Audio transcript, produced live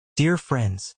Dear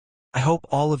friends, I hope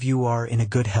all of you are in a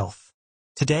good health.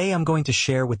 Today I'm going to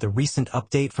share with the recent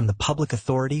update from the Public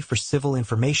Authority for Civil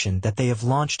Information that they have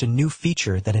launched a new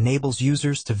feature that enables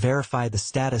users to verify the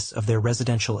status of their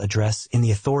residential address in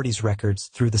the authorities' records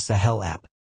through the Sahel app.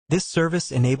 This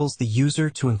service enables the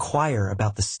user to inquire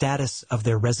about the status of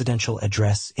their residential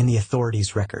address in the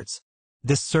authorities' records.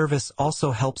 This service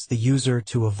also helps the user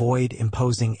to avoid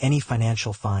imposing any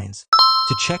financial fines.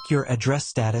 To check your address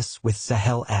status with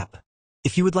Sahel app.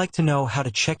 If you would like to know how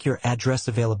to check your address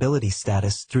availability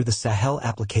status through the Sahel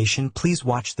application, please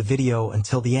watch the video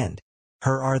until the end.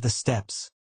 Here are the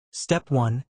steps. Step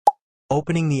 1.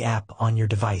 Opening the app on your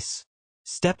device.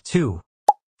 Step 2.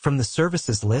 From the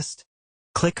services list,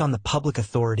 click on the Public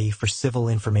Authority for Civil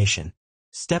Information.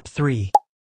 Step 3.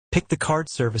 Pick the card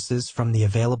services from the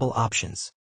available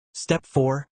options. Step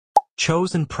 4.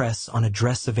 Choose and press on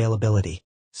address availability.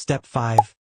 Step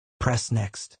 5. Press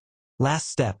Next. Last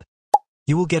step.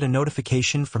 You will get a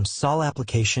notification from Sahel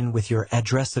application with your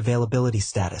address availability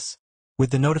status.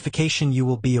 With the notification, you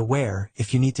will be aware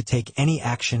if you need to take any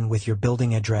action with your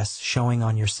building address showing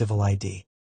on your civil ID.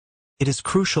 It is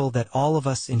crucial that all of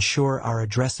us ensure our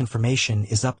address information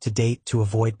is up to date to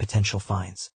avoid potential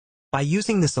fines. By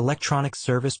using this electronic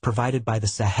service provided by the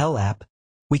Sahel app,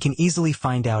 we can easily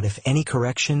find out if any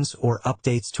corrections or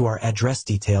updates to our address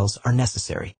details are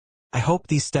necessary. I hope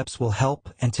these steps will help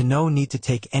and to no need to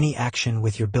take any action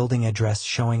with your building address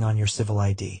showing on your civil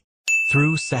ID.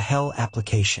 Through Sahel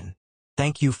application.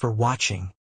 Thank you for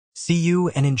watching. See you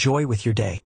and enjoy with your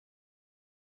day.